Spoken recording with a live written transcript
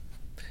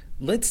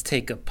Let's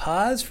take a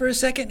pause for a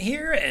second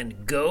here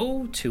and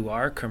go to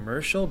our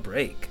commercial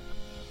break.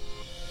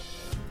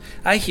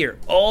 I hear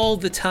all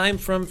the time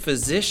from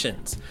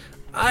physicians,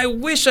 I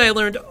wish I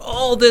learned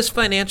all this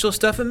financial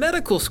stuff in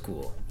medical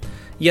school.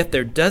 Yet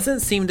there doesn't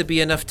seem to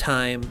be enough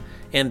time,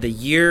 and the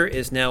year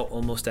is now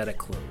almost at a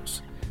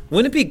close.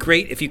 Wouldn't it be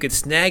great if you could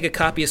snag a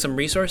copy of some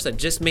resource that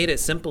just made it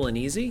simple and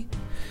easy?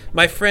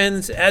 My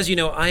friends, as you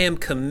know, I am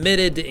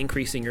committed to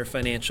increasing your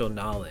financial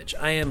knowledge.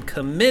 I am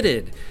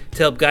committed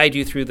to help guide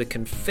you through the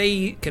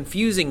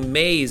confusing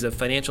maze of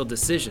financial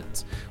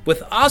decisions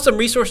with awesome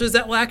resources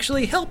that will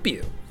actually help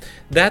you.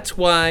 That's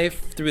why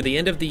through the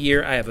end of the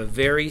year, I have a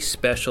very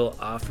special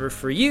offer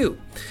for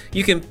you.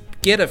 You can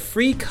get a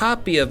free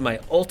copy of my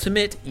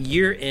ultimate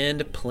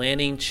year-end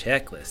planning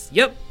checklist.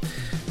 Yep,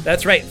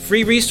 that's right,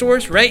 free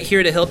resource right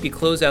here to help you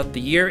close out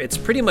the year. It's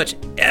pretty much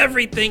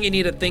everything you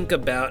need to think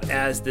about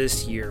as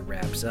this year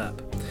wraps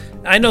up.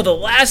 I know the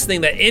last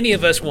thing that any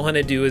of us want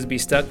to do is be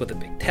stuck with a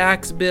big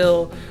tax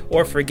bill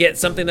or forget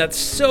something that's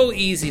so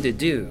easy to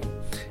do,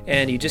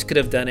 and you just could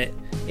have done it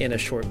in a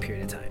short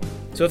period of time.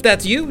 So if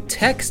that's you,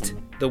 text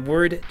the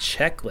word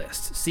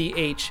checklist,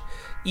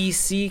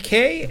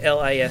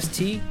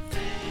 CHECKLIST,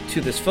 to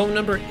this phone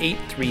number,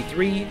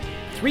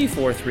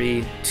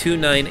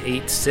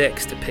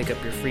 833-343-2986, to pick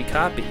up your free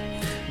copy.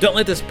 Don't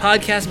let this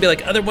podcast be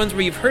like other ones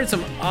where you've heard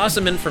some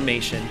awesome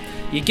information,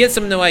 you get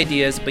some new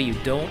ideas, but you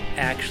don't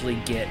actually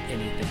get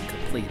anything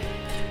completed.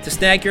 To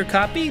snag your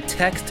copy,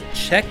 text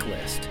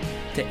checklist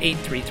to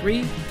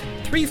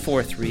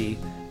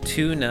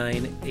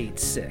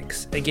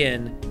 833-343-2986.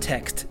 Again,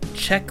 text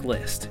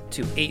checklist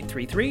to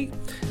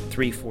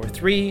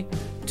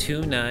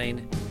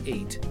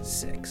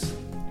 833-343-2986.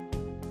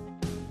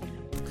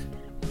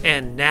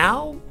 And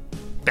now,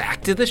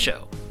 back to the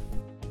show.